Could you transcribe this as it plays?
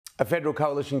A federal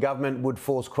coalition government would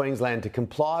force Queensland to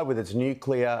comply with its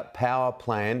nuclear power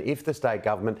plan if the state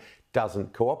government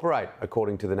doesn't cooperate.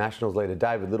 According to the Nationals Leader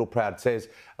David Littleproud, says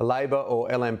a Labor or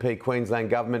LNP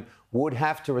Queensland government would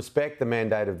have to respect the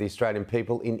mandate of the Australian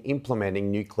people in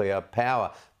implementing nuclear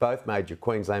power. Both major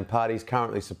Queensland parties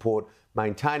currently support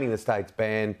maintaining the state's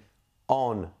ban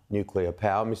on nuclear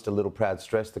power. Mr Littleproud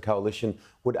stressed the coalition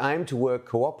would aim to work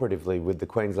cooperatively with the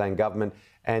Queensland government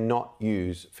and not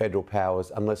use federal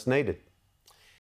powers unless needed.